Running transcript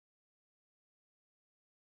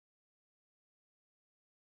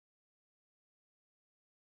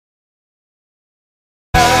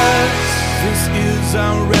is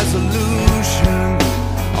our resolution,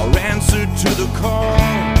 our answer to the call.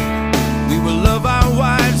 We will love our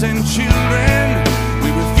wives and children. We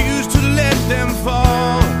refuse to let them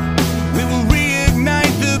fall. We will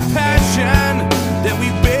reignite the passion that we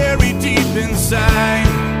bury deep inside.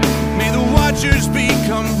 May the watchers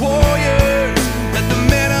become warriors. Let the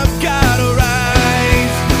men of God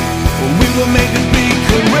arise. We will make them be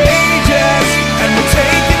courageous, and we're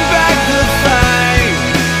taking back the fight.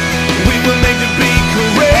 We will make them be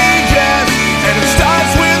courageous, and it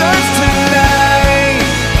starts with us tonight.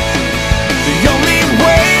 The only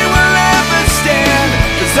way we'll ever stand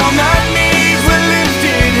is on our knees with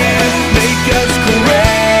lifted hands. Make us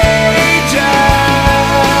courageous,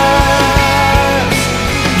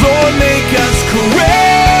 Lord, make us courageous.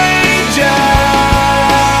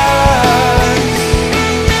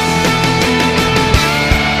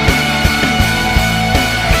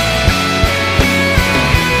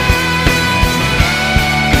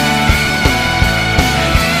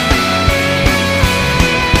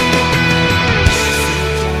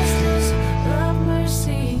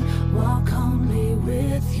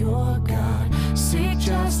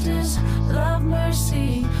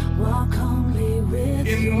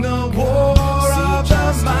 In the war of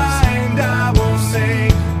the mind, I will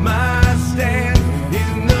make my stand.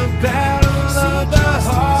 In the battle of the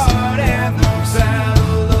heart and the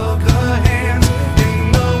battle of the hands.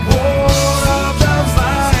 In the war of the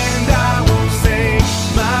mind, I will make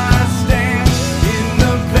my stand. In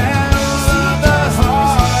the battle of the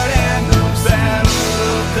heart and the battle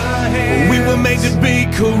of the hands. We will make it be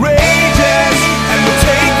courageous, and we're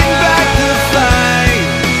taking back the fight.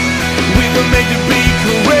 We will make it be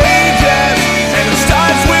courageous, and it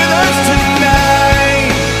starts with us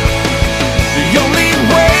tonight. The only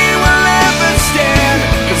way we'll ever stand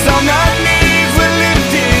is on our knees with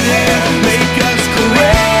lifted hands. Make us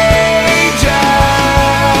courageous,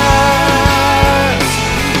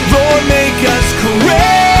 Lord, make us courageous.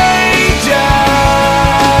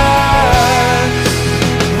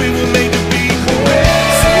 We will make it be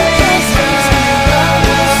courageous,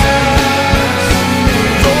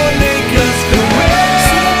 Lord, make us courageous.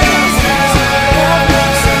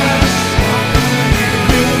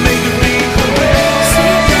 We will make it be courageous,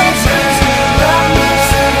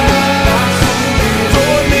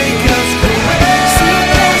 Lord, make us courageous.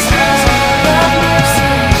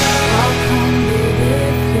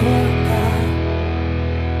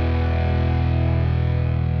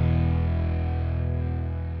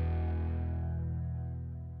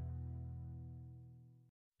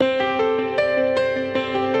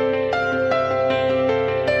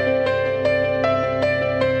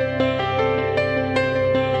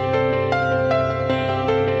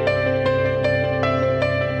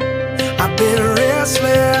 I've been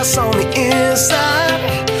restless on the inside,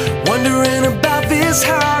 wondering about this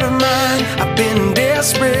heart of mine. I've been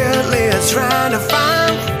desperately trying to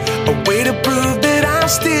find a way to prove that I'm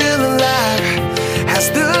still alive. Has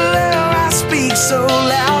the love I speak so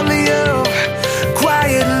loudly of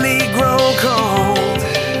quietly grown cold?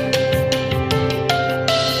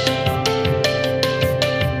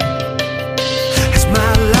 Has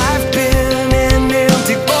my life been an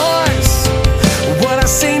empty voice? What I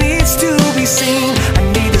say needs to be seen. I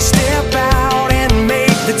need to step out and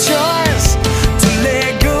make the choice to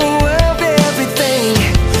let go of everything.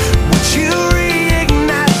 Would you reignite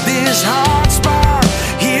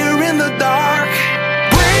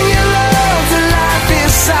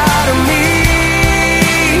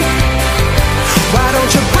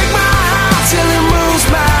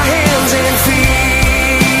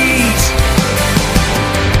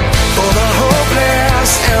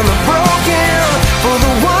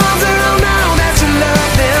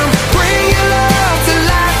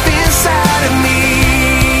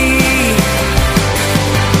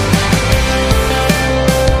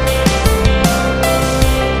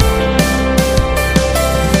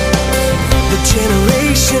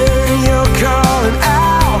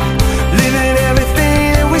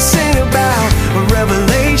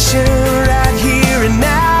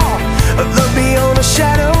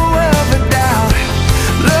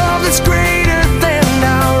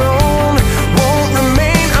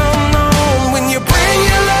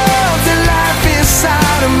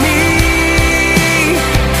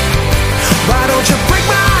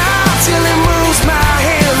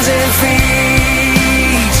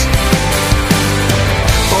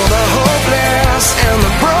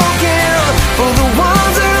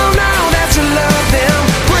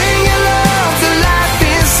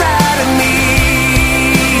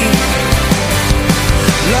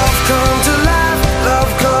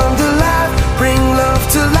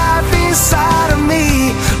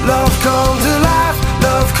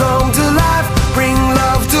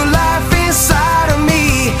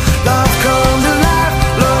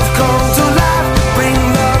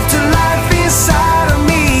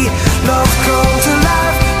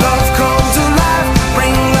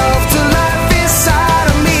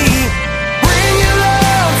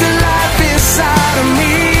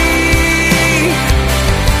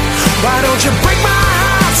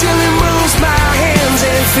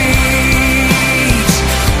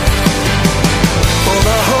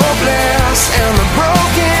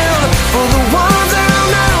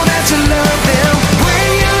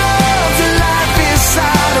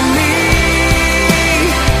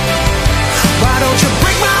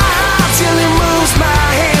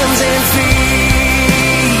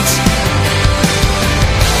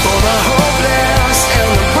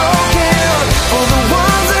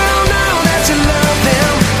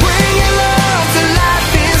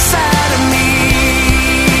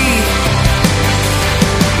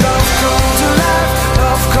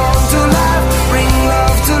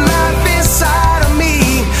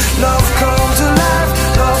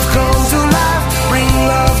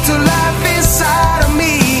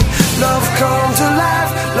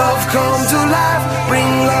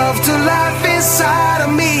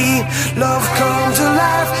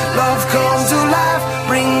Love come to life,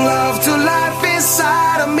 bring love to life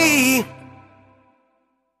inside of me.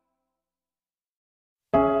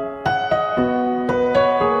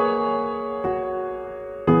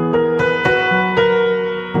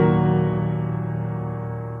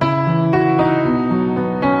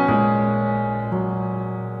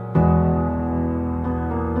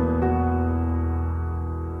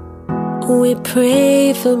 We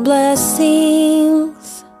pray for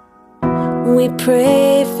blessings, we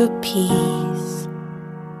pray for peace,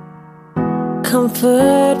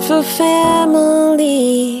 comfort for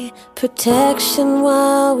family, protection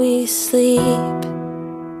while we sleep.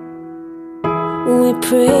 We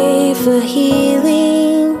pray for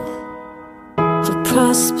healing, for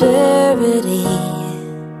prosperity.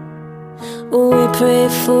 We pray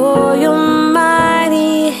for your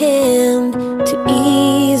mighty hand to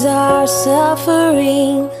ease our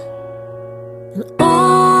suffering. And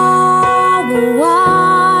all the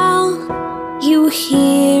while, you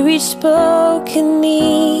hear each spoken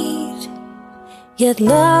need. Yet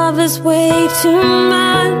love is way too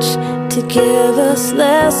much to give us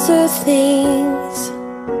lesser things.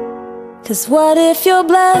 'Cause what if your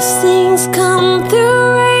blessings come through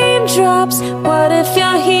raindrops? What if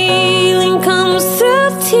your healing comes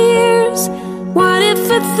through tears? What if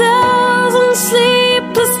 1,000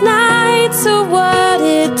 sleepless nights are what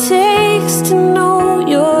it takes to know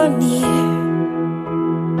you're near?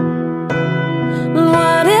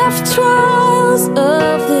 What if trials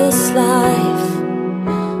of this life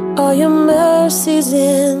are your mercies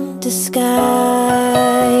in disguise?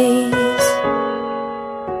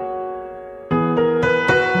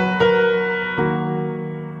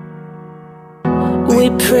 We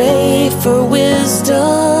pray for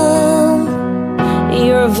wisdom,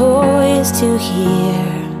 your voice to hear.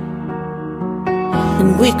 And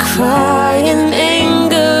we cry in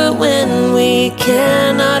anger when we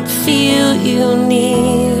cannot feel you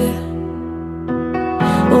near.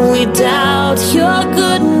 We doubt your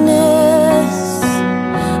goodness,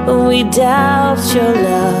 we doubt your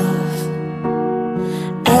love,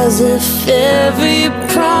 as if every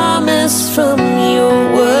promise from your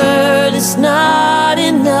word is not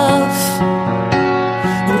enough.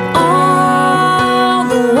 And all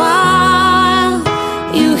the while,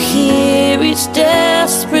 you hear each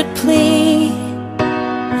desperate plea,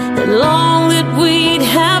 and long that we'd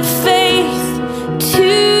have faith to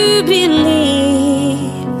believe.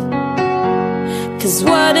 'Cause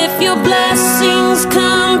what if your blessings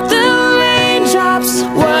come through raindrops?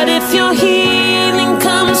 What if your healing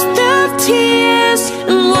comes through tears?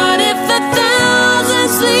 And what if 1,000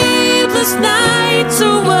 sleepless nights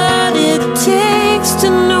are what it takes to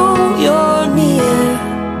know you're near?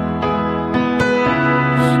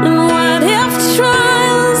 And what if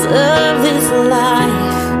trials of this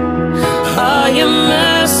life are your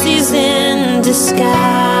mercies in disguise?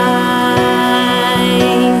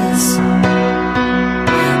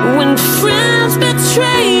 When friends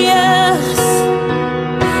betray us,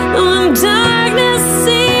 when darkness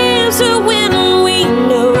seems to win, we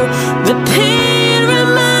know the pain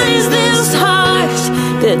reminds this heart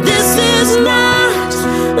that this is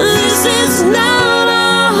not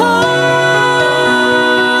our home.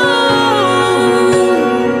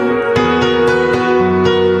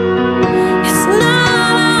 It's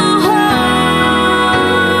not our home.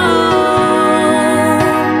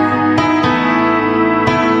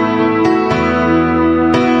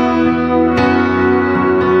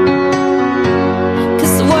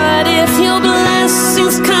 'Cause what if your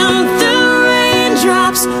blessings come through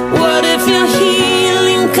raindrops? What if your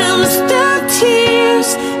healing comes through tears?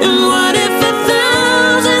 And what if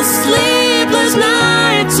 1,000 sleepless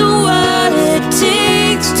nights are what it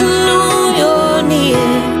takes to know you're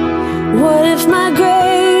near? What if my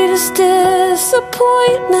greatest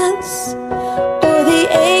disappointments or the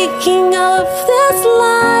aching of this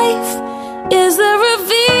life is the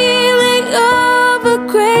revealing of a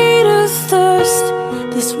greater thirst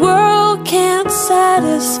this world can't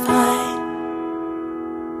satisfy?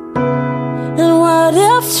 And what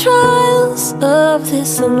if trials of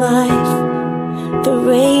this life, the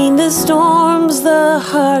rain, the storms, the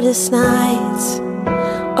hardest nights,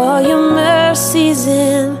 are your mercies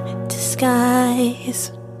in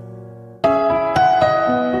disguise?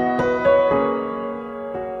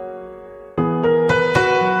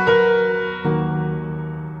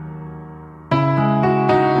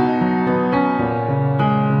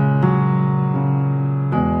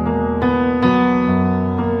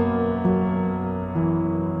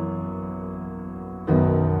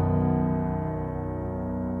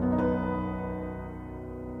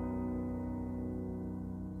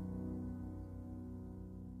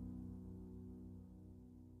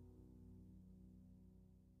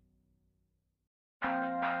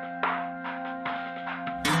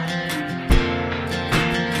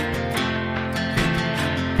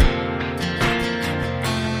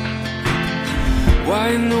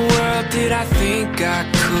 I think I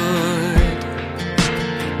could.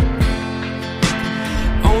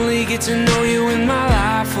 Only get to know you when my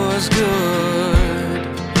life was good.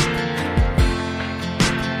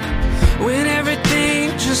 When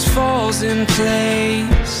everything just falls in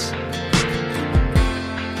place,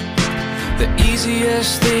 the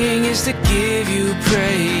easiest thing is to give you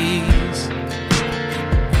praise.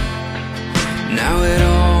 Now it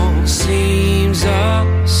all seems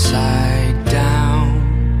upside down,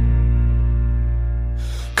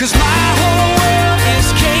 'cause my whole world is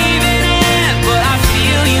caving in, but I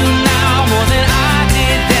feel you now more than I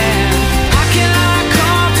did then. How can I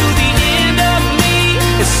come to the end of me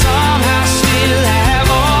and somehow still have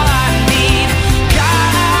all I need?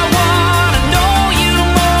 God, I wanna know you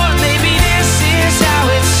more. Maybe this is how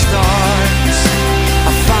it starts.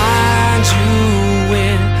 I find you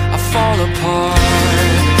when I fall apart.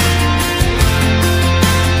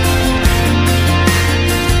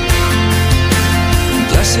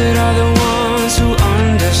 Blessed are the ones who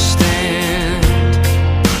understand.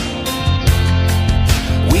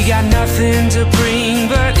 We got nothing to bring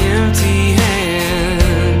but empty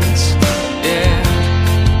hands. Yeah,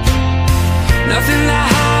 nothing to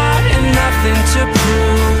hide and nothing to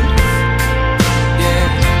prove. Yeah,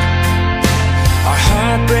 our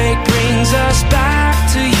heartbreak brings us back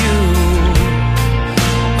to you.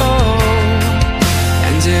 Oh,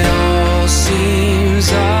 and it all seems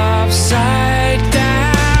upside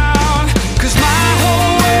down, 'cause my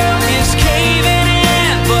whole world is caving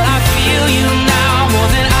in, but I feel you now more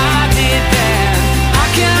than I did then. How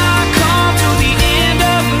can I come to the end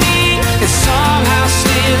of me and somehow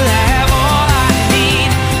still have all I need?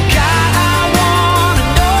 God, I wanna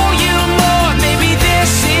know you more. Maybe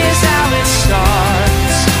this is how it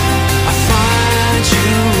starts. I find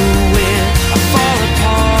you when I fall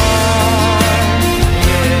apart.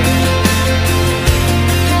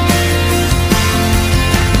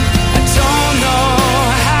 I don't know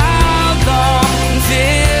how long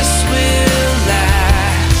this will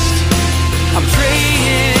last. I'm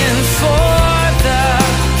praying for the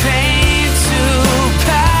pain to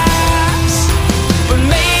pass, but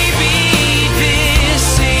maybe this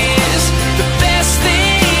is the best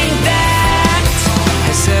thing that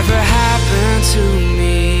has ever happened to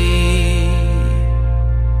me.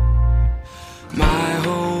 My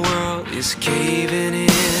whole world is caving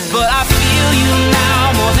in, but I feel you now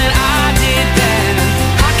more than I did then.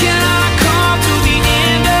 How can I come to the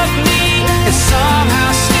end of me and somehow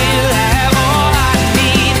still have all I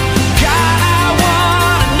need? God, I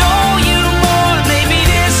wanna know you more. Maybe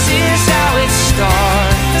this is how it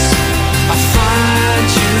starts. I find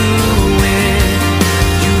you when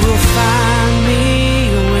you will find me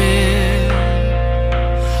when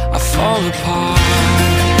I fall apart.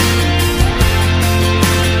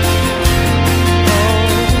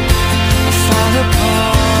 I fall apart.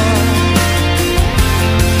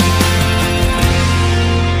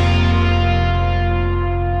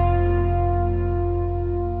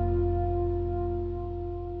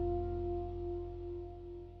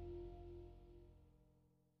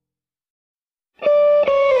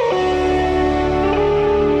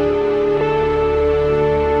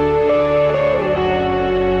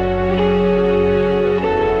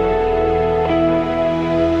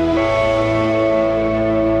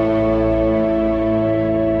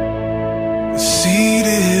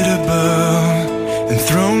 Seated above,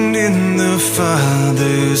 enthroned in the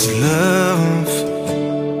Father's love,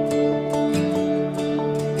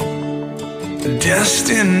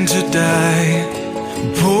 destined to die,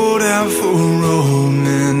 poured out for all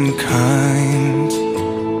mankind.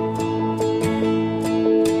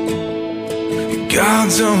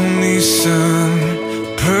 God's only Son,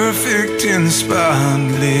 perfect and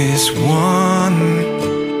spotless one.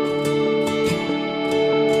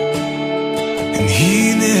 And he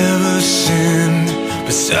never sinned,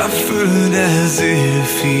 but suffered as if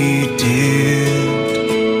he did.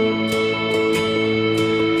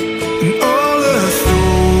 And all authority,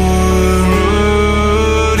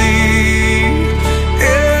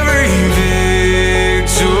 every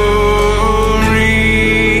victory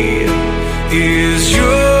is yours.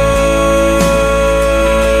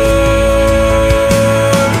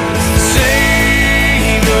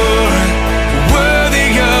 Savior, worthy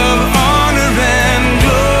of honor and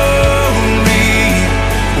glory,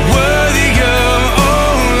 worthy of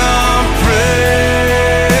all our praise.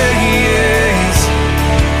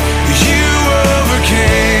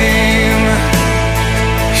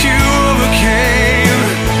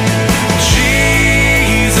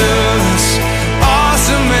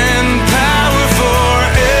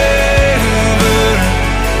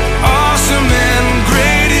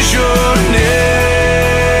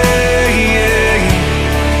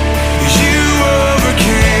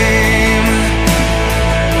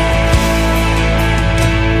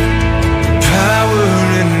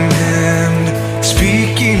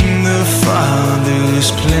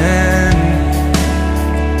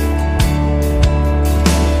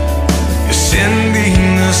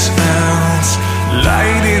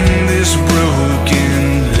 this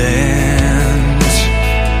broken land.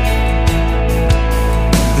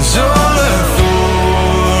 There's all authority,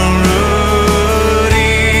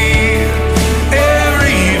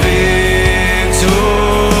 every victory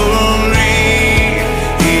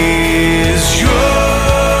is yours.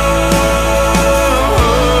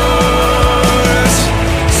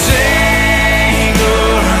 Savior,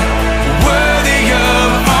 worthy of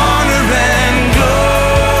honor and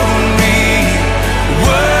glory,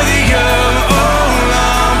 worthy of all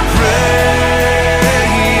our praise.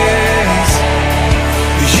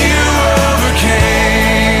 You overcame,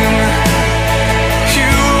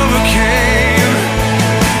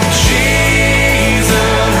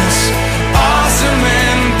 Jesus, awesome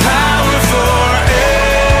and powerful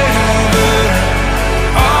forever.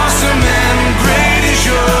 Awesome and great is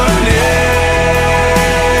your name.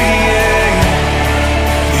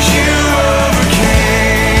 You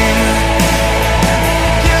overcame,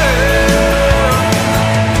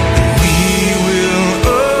 We will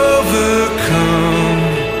overcome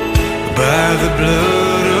by the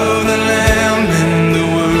blood of the Lamb and the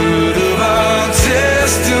word of our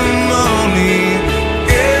testimony.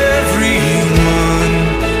 Everyone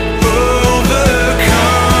overcome.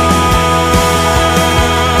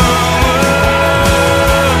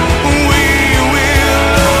 We will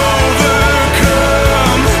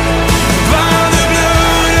overcome by the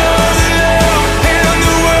blood of the Lamb and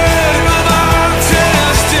the word of our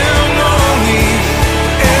testimony.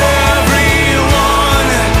 Everyone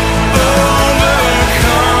overcome.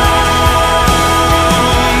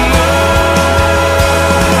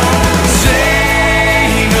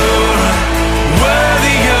 Savior,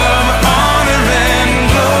 worthy of honor and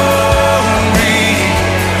glory,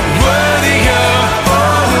 worthy of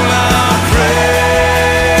all our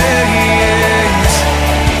praise.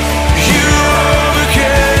 You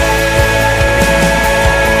overcame,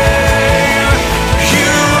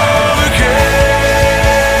 you overcame,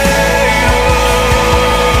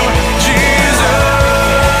 Jesus.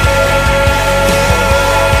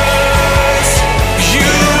 You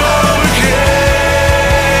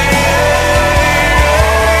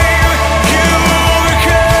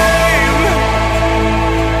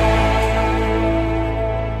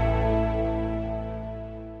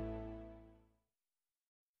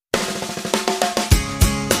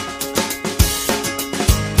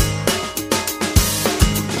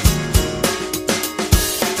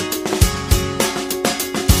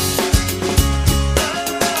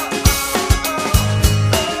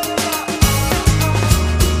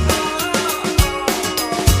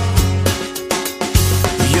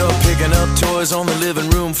You're picking up toys on the living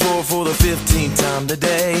room floor for the 15th time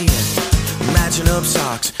today. Matching up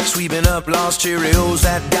socks, sweeping up lost Cheerios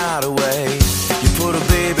that got away. You put a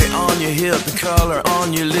baby on your hip and color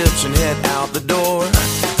on your lips and head out the door.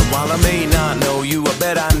 And while I may not know you, I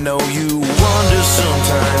bet I know you. Wonder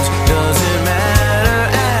sometimes, does it matter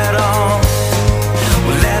at all?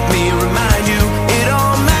 Well, let me remind you, it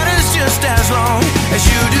all matters just as long as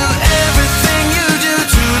you do everything you do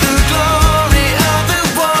to the glory of the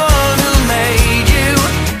one who made you.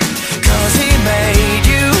 'Cause he made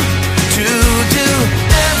you to do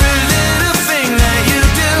every little thing that you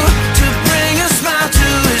do to bring a smile to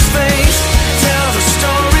his face. Tell the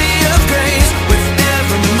story of grace with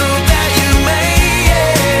every move that you make,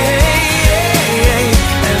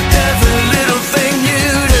 and every little thing you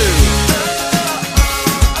do.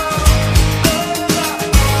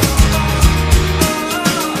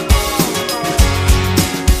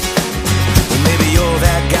 Well, maybe you're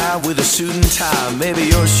that guy with a suit and tie. Maybe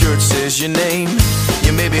your shirt says your name.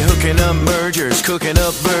 You may be hooking up mergers, cooking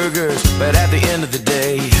up burgers, but at the end of the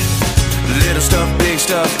day, little stuff, big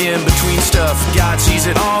stuff, in between stuff, God sees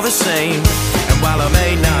it all the same. And while I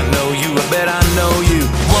may not know you, I bet I know you.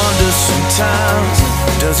 Wonder sometimes,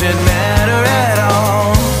 does it matter at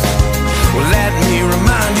all? Well, let me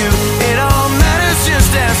remind you, it all matters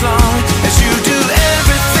just as long as you do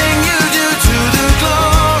everything you do to the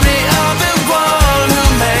glory of the one who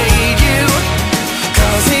made you.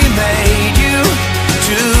 'Cause he made you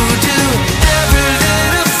to do every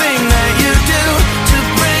little thing that you do to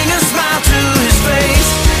bring a smile to his face.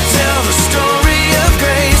 Tell the story of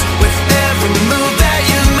grace with every move that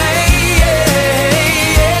you make,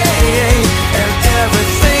 and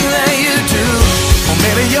everything that you do. Or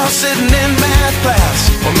maybe you're sitting in math class,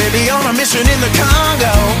 or maybe on a mission in the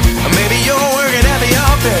Congo, or maybe you're working at the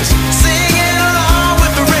office, singing along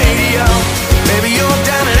with the radio. Maybe you're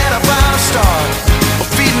dining at a 5-star, or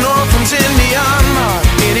feeding orphans in Myanmar.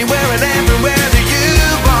 Anywhere and everywhere that you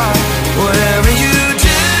are, whatever you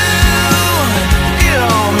do, it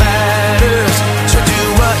all matters. So do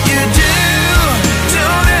what you do,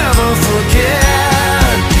 don't ever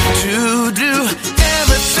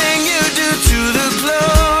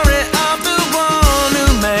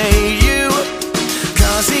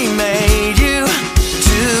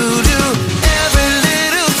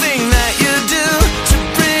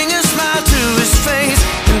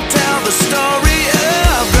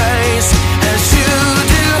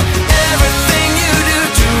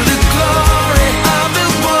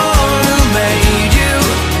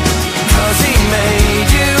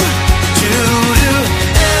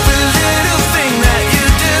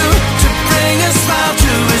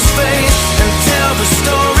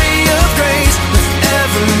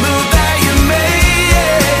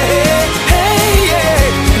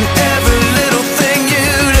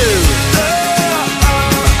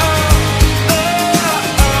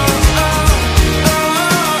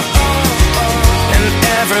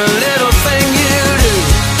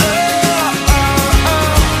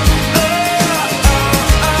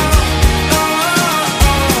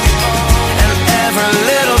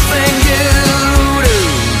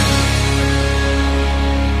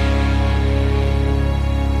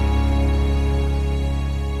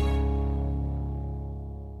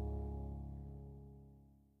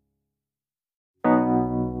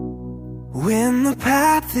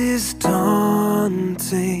path is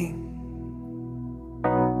daunting,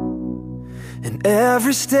 and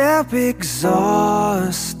every step exhausting.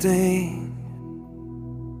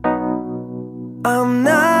 I'm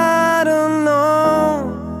not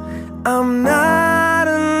alone, I'm not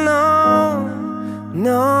alone,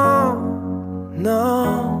 no,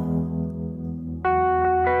 no.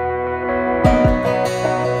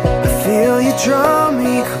 I feel you draw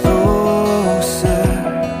me closer,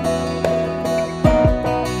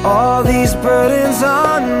 all these burdens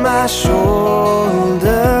on my shoulder.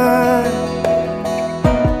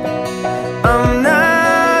 I'm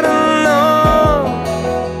not alone,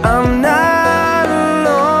 I'm not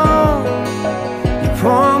alone. You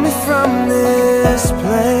pull me from this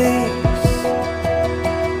place.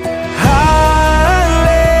 Hallelujah,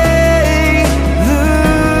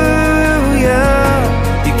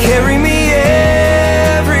 you carry me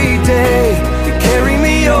every day, you carry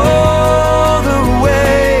me all the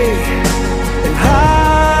way. And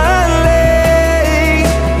hallelujah,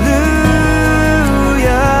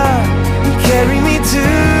 you carry me to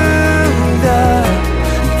the,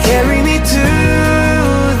 you carry me to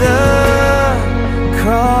the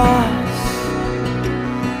cross.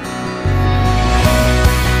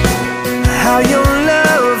 How your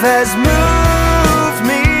love has moved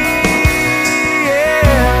me,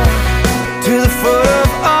 yeah, to the foot of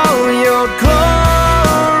all your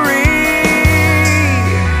glory.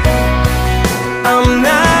 I'm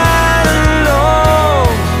not alone,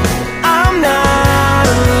 I'm not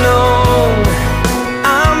alone,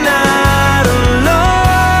 I'm not alone.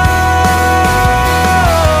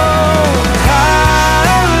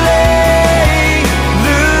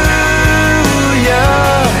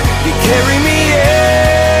 Hallelujah, you carry me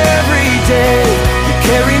every day, you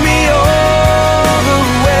carry me all the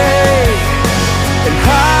way. And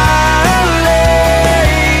hallelujah,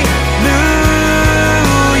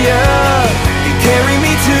 you carry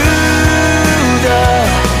me to the,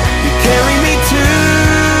 you carry me to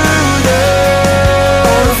the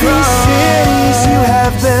all of these cities you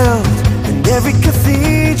have built, and every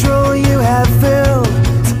cathedral you have filled.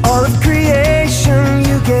 To all of creation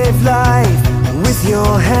you gave life with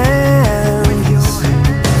your hands.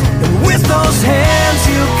 And with those hands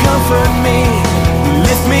you comfort me, you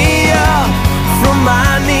lift me up from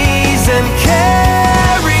my knees and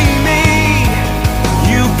carry me,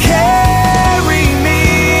 you carry me.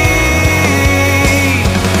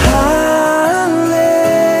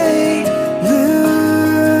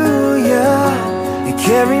 Hallelujah, you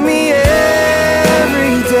carry me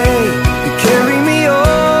every day, you carry me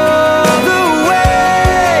all the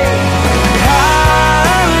way.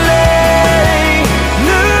 Hallelujah,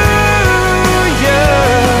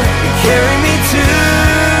 you carry me to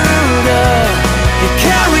the, you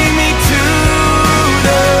carry me to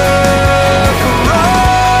the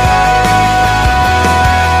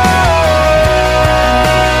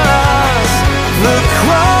cross, the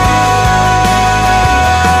cross.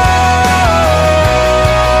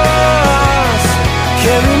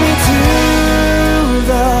 Carry me to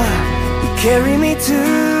the, you carry me to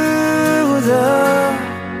the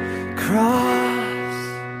cross.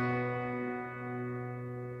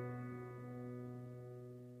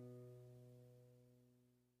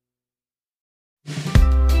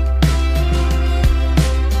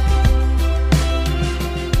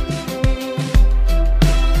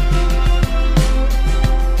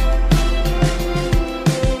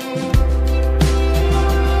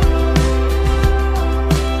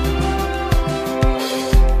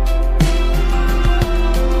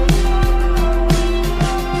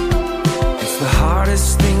 It's the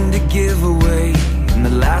hardest thing to give away, and the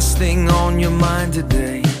last thing on your mind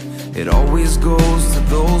today. It always goes to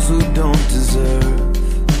those who don't deserve.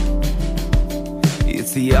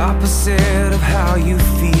 It's the opposite of how you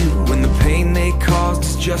feel when the pain they caused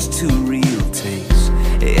is just too real. Takes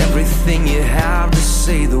everything you have to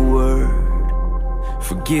say the word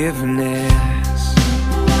forgiveness.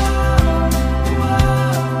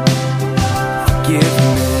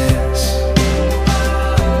 Forgiveness.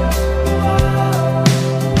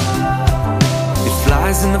 It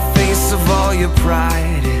flies in the face of all your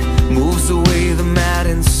pride, it moves away the mad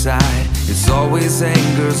inside. It's always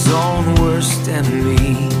anger's own worst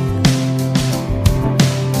enemy.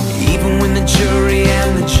 Even when the jury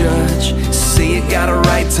and the judge say you got a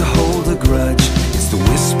right to hold a grudge, it's the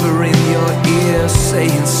whisper in your ear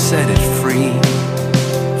saying set it free.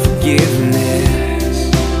 Forgiveness.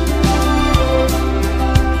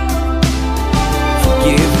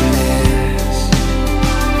 Forgiveness.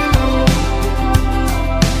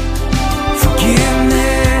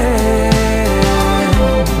 Forgiveness.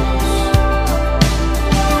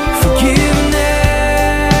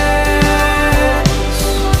 Forgiveness.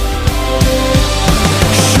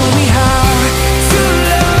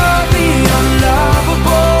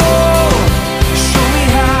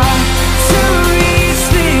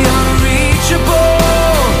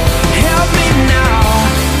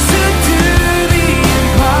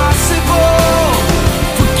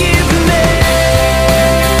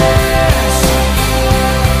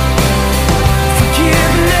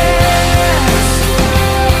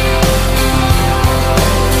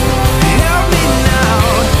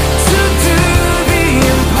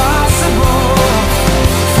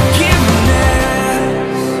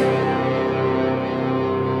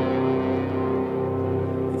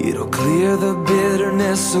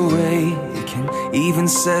 takes away, it can even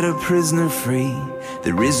set a prisoner free.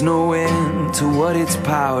 There is no end to what its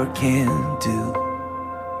power can do.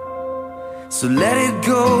 So let it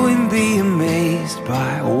go and be amazed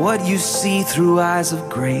by what you see through eyes of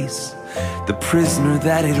grace. The prisoner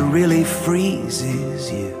that it really frees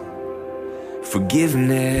is you.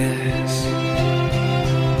 Forgiveness.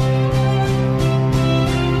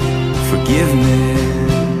 Forgiveness.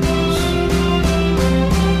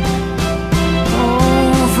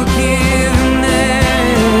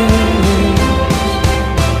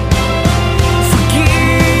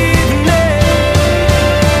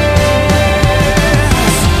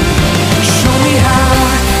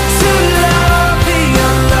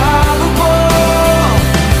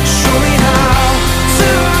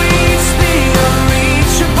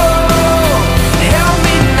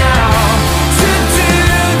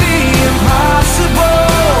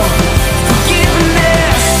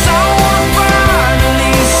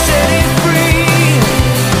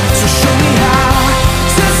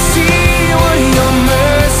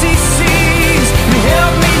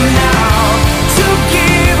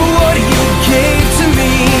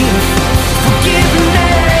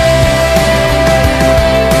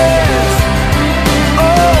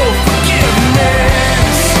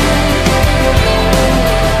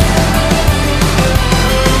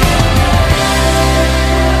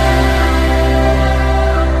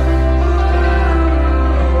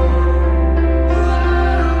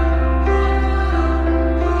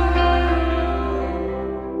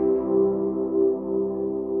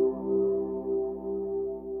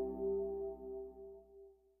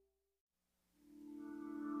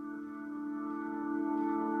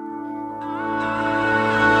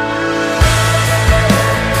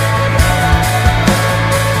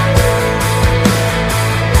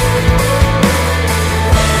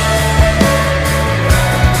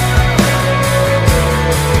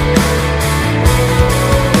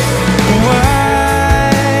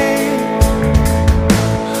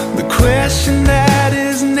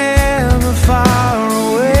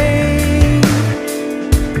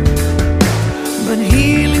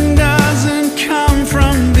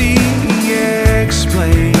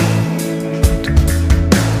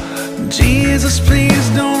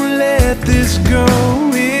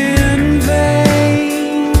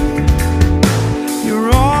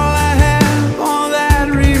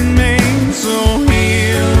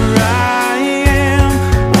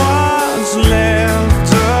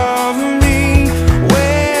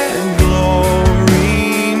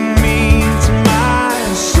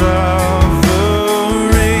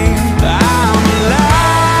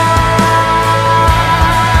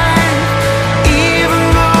 Even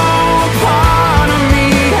though part of me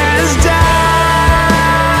has died,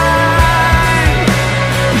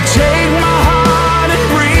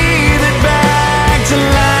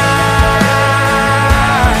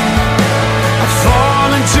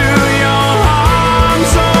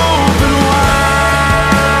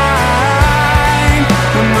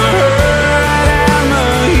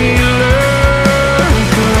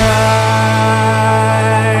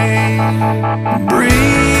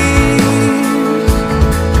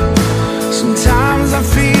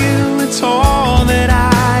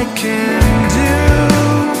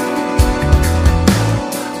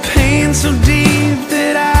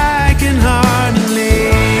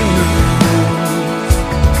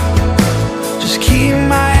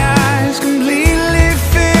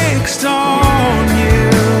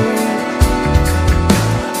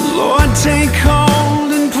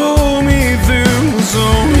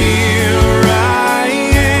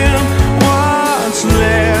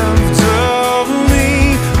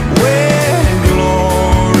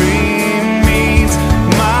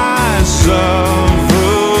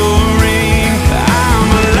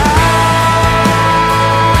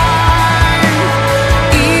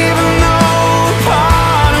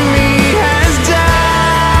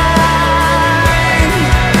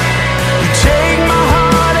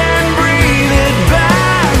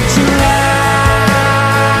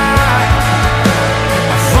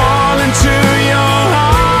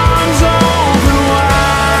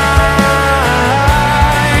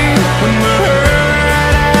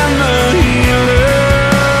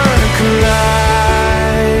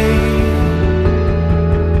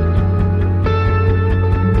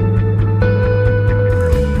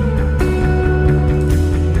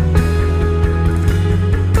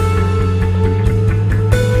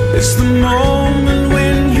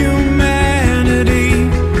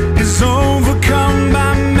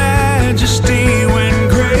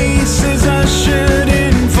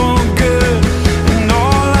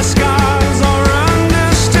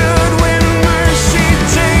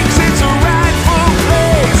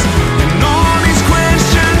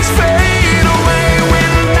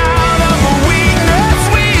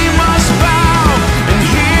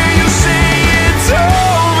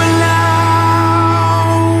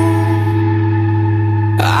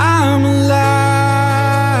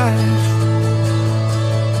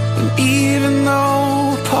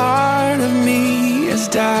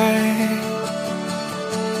 die.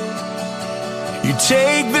 You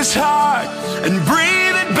take this heart and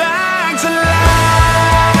breathe it back to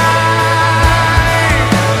life.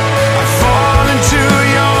 I fall into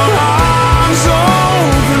your arms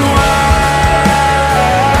open wide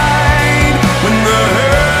when the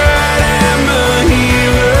hurt and the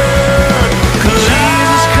healer collide.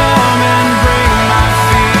 Jesus, come and break my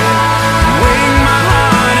fear, wake my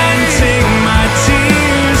heart and take my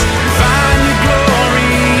tears. Find your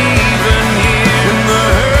glory even here when the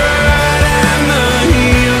hurt and the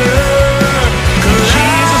healer collide.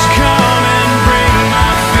 Jesus, come and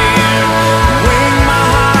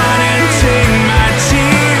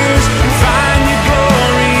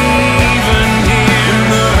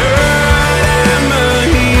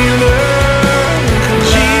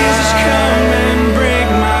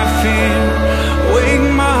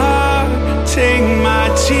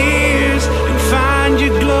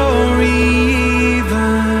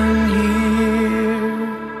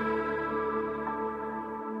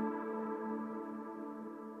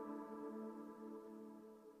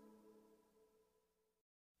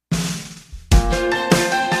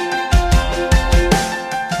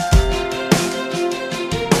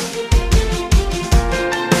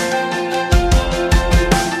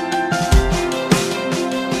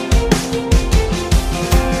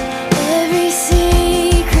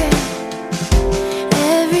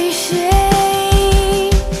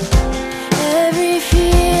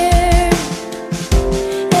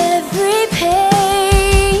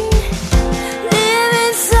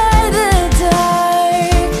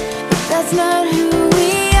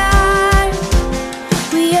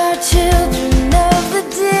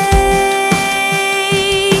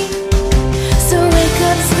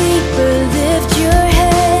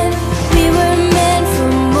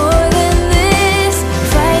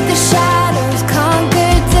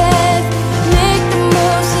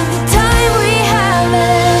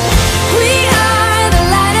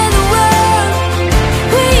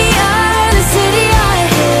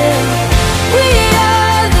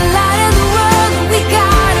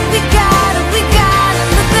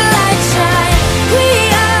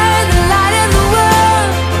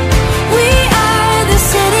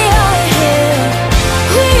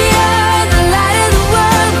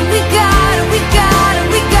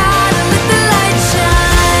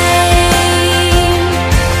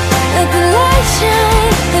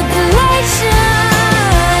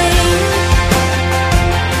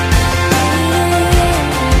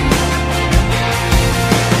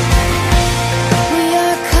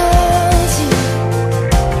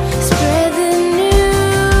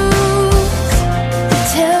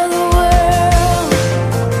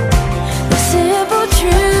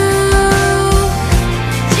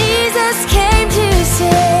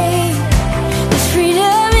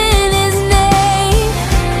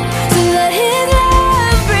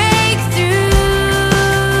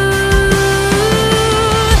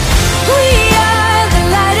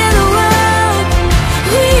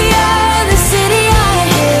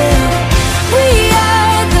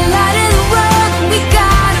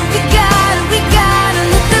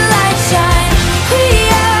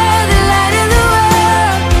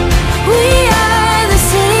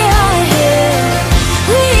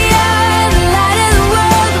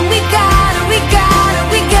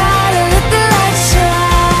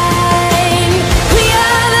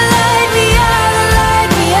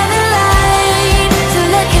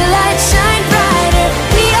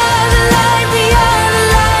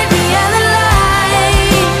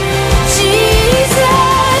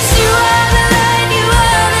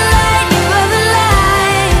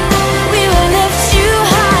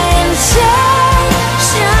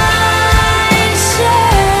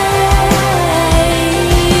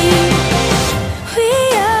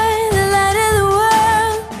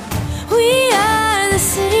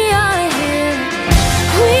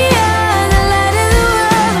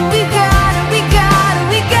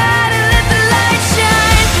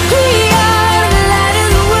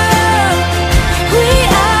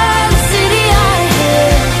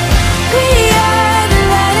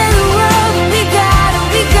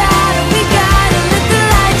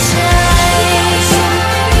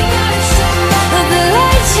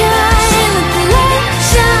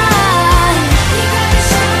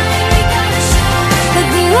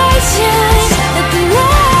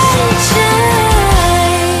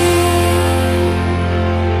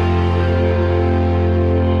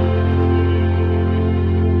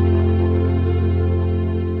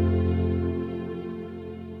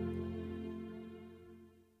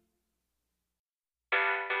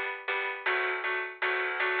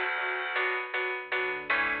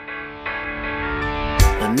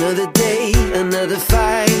Another day, another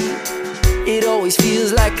fight. It always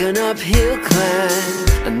feels like an uphill climb.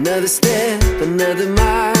 Another step, another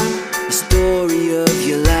mile. The story of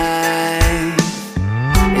your life.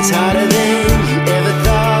 It's harder than you ever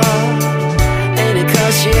thought, and it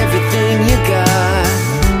costs you everything you got.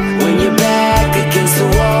 When you're back against the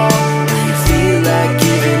wall, you feel like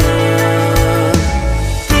giving up.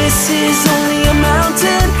 This is only a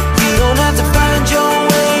mountain. You don't have to find your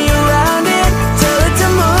way around it. Tell it to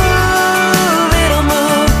move, it'll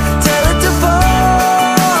move. Tell it to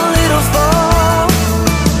fall, it'll fall.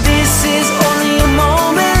 This is only a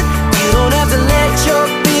moment. You don't have to let your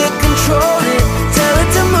fear control it. Tell it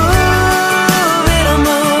to move, it'll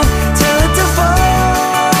move. Tell it to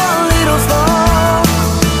fall, it'll fall.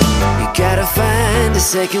 You gotta find a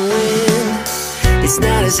second wind. It's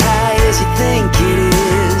not as high as you think it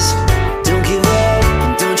is. Don't give up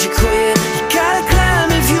and don't you quit. You gotta climb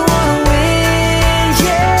if you wanna win,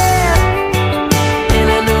 yeah. And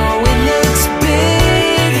I know it looks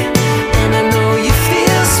big, and I know you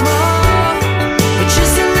feel small, but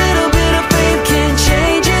just a little bit of faith can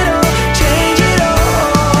change it all, change it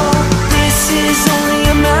all. This is only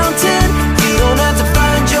a mountain. You don't have to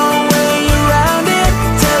find your way around it.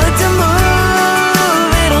 Tell it to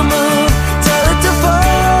move, it'll move. Tell it to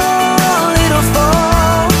fall, it'll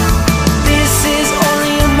fall. This is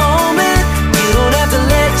only a moment. You don't have to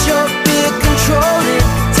let your fear control it.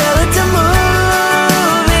 Tell it to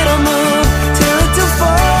move, it'll move. Tell it to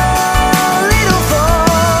fall, it'll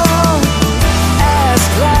fall. Ask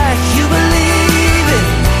like you believe it.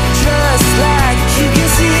 Trust like you can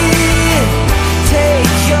see it.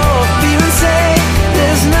 Take your fear and say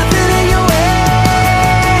there's nothing in your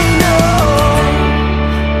way, no.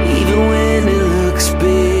 Even when it looks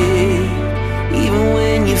big, even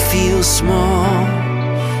when you feel small,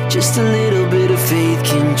 just a little bit of faith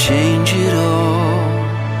can change it all.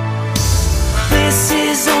 This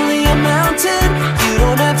is only a mountain. You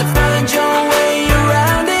don't have to find your way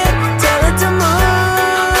around it. Tell it to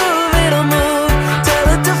move, it'll move. Tell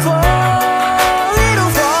it to fall,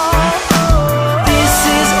 it'll fall. This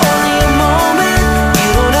is only a moment. You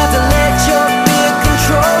don't have to let your fear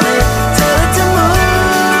control it. Tell it to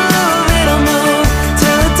move, it'll move.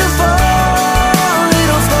 Tell it to fall,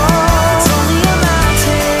 it'll fall. It's only a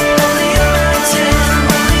mountain, only a mountain,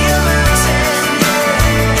 only a mountain, yeah.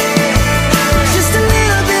 Just a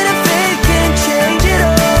little bit of faith can change it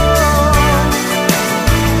all.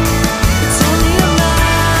 It's only a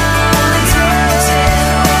mountain,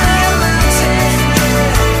 only a mountain,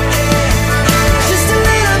 yeah. Just a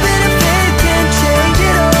little bit of faith can change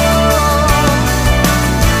it all.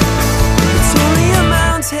 It's only a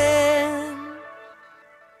mountain.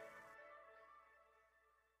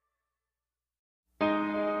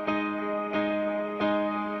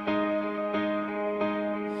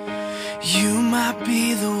 You might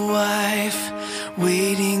be the wife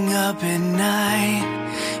waiting up at night.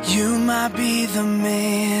 You might be the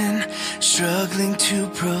man struggling to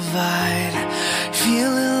provide,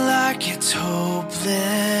 feeling like it's hopeless.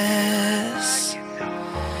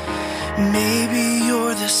 Maybe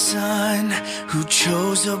you're the son who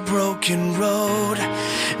chose a broken road.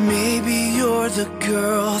 Maybe you're the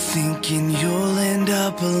girl thinking you'll end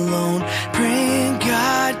up alone, praying,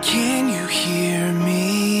 God, can you hear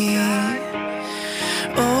me?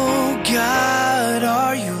 Oh God,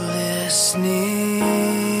 are you listening?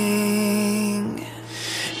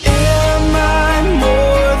 Am I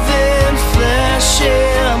more than flesh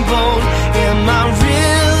and bone? Am I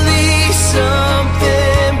really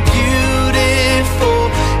something beautiful?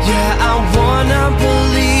 Yeah, I wanna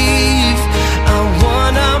believe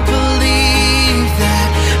that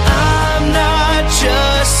I'm not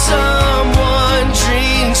just some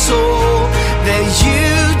wandering soul that you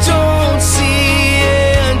don't see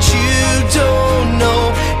and you don't know.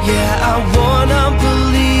 Yeah, I wanna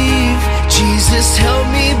believe. Jesus, help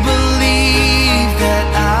me believe that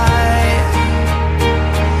I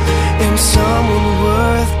am someone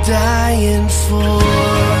worth dying for.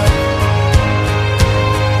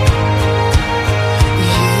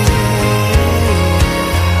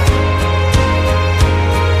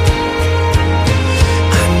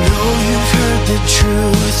 I know you've heard the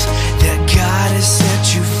truth that God has set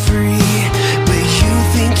you free, but you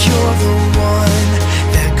think you're the one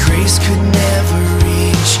that grace could never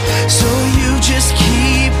reach. So you just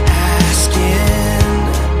keep asking,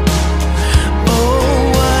 oh,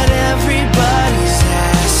 what everybody's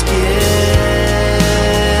asking.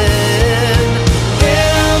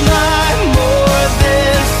 Am I more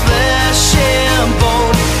than flesh and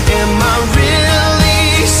bone? Am I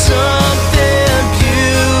really something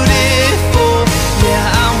beautiful? Yeah,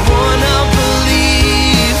 I want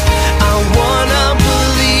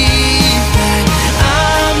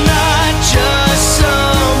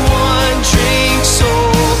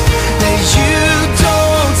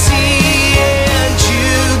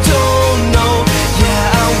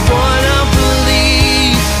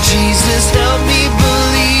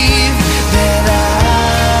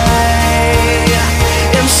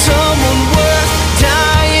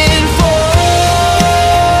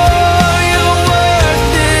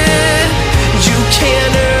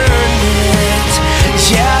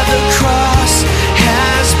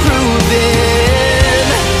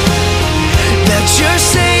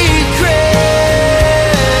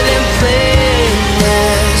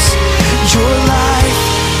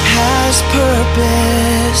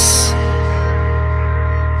purpose.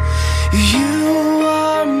 You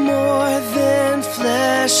are more than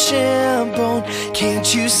flesh and bone. Can't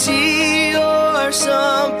you see you're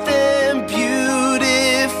something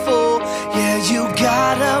beautiful? Yeah, you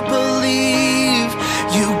gotta believe.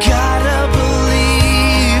 You gotta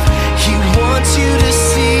believe. He wants you to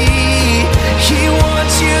see. He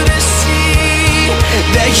wants you to see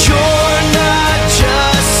that you're not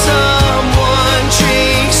just some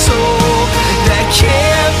wandering soul that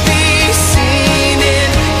can't be seen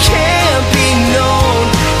and can't be known.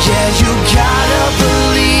 Yeah, you gotta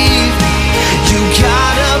believe. You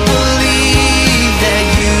gotta believe that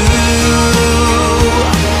you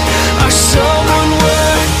are someone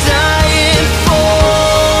worth dying for.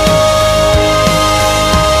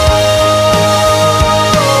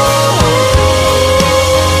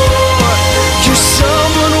 You're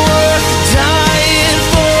someone worth dying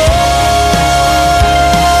for.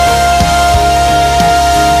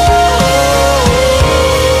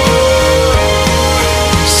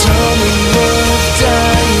 Someone worth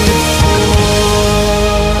dying for.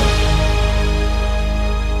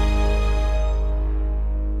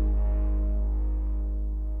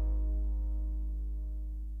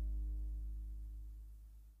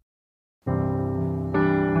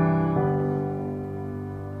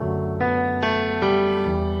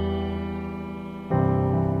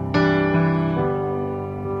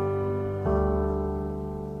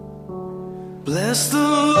 Bless the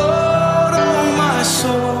Lord, oh my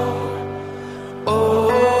soul,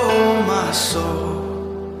 oh my soul.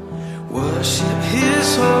 Worship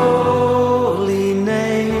His holy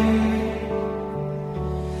name.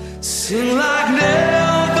 Sing like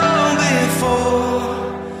never before,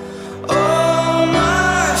 oh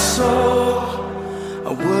my soul. I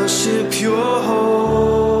worship Your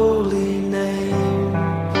holy name.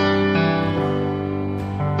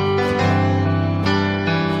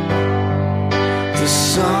 The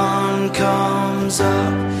sun comes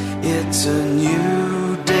up, it's a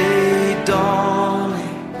new day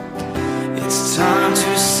dawning. It's time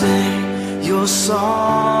to sing Your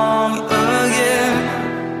song again.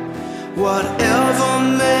 Whatever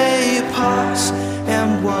may pass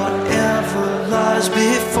and whatever lies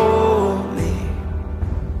before me,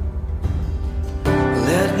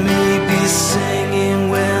 let me be singing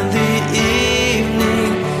when the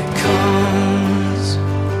evening comes.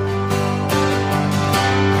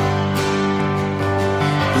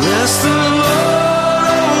 Bless the Lord,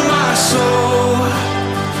 oh my soul,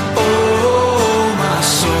 oh my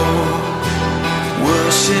soul.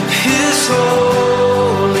 Worship His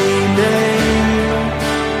holy name.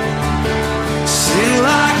 Sing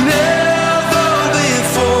like never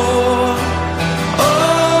before,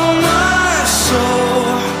 oh my soul.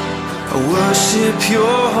 I worship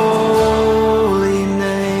Your holy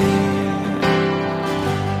name.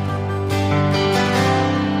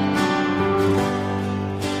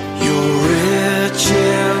 You're rich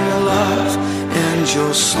in love and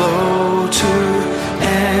You're slow to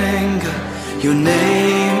anger. Your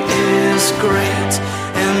name is great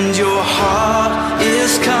and Your heart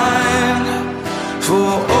is kind.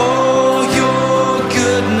 For all Your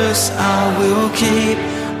goodness I will keep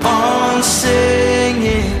on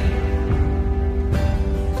singing.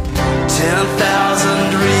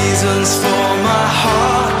 10,000 reasons for my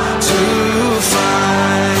heart to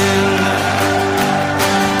find.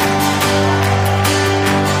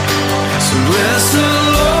 So bless the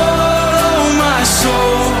Lord, oh my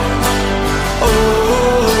soul,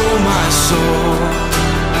 oh my soul.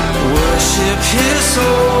 Worship His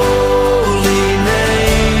holy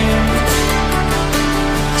name.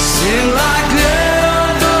 Sing like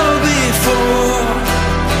never before,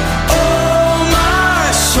 oh my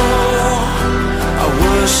soul. I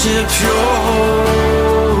worship Your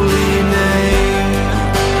holy name.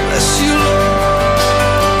 Bless You, Lord.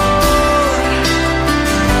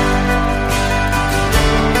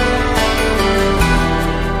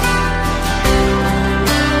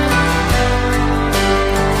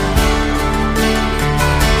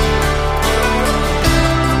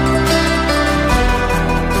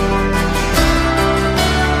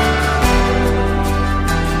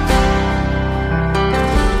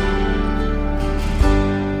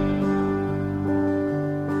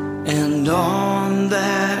 And on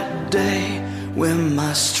that day when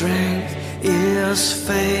my strength is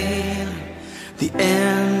failing, the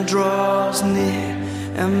end draws near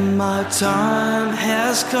and my time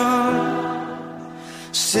has come,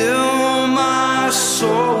 still my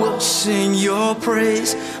soul will sing Your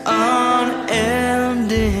praise unending.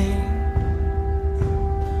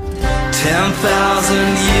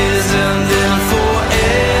 10,000 years and then forevermore.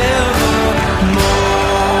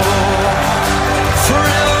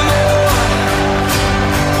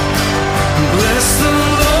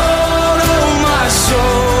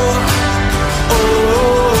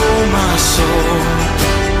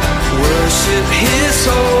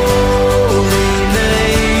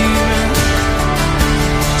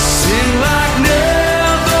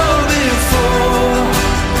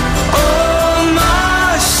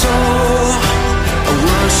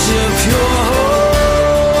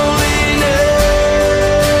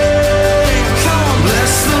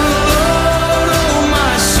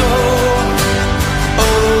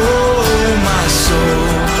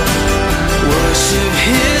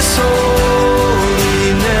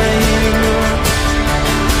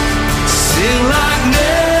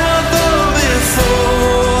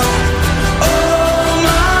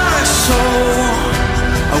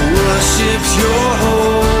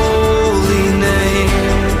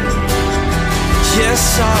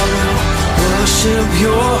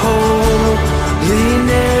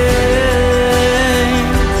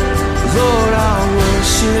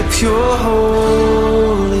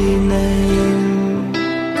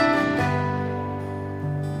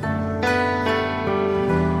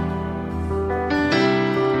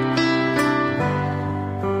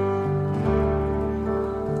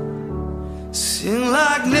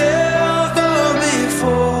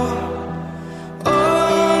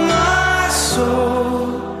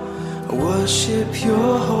 worship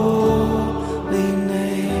your holy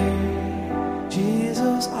name.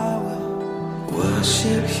 Jesus, I will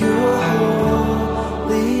worship your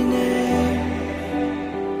holy name.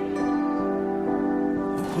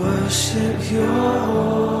 Worship your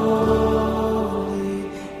holy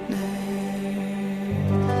name.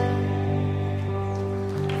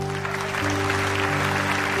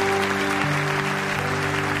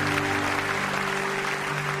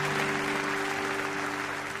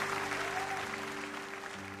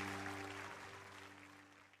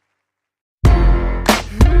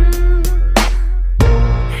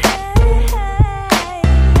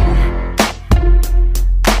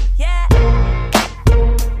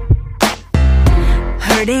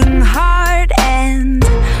 Hurting heart and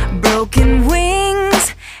broken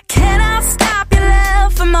wings cannot stop your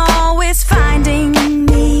love from always finding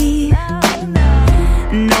me.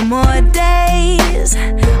 No more days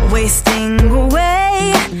wasting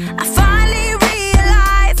away. I finally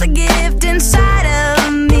realize the gift inside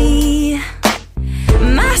of me.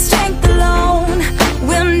 My strength alone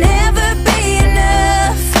will never be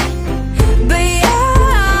enough, but your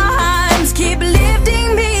arms keep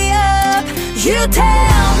lifting me up. You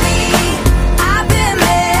tell me I've been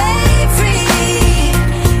made free.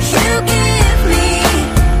 You give me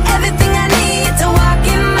everything I need to walk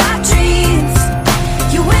in my dreams.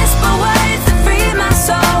 You whisper words that free my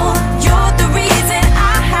soul. You're the reason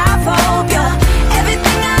I have hope. You're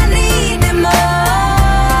everything I need and more.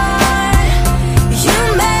 You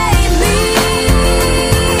made me.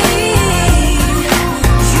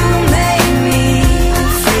 You made me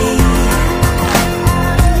free.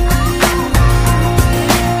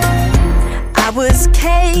 I was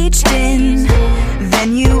caged in, then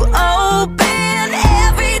you opened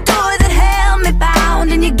every door that held me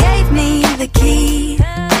bound, and you gave me the key.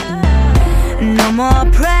 No more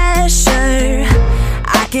pressure,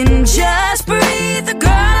 I can just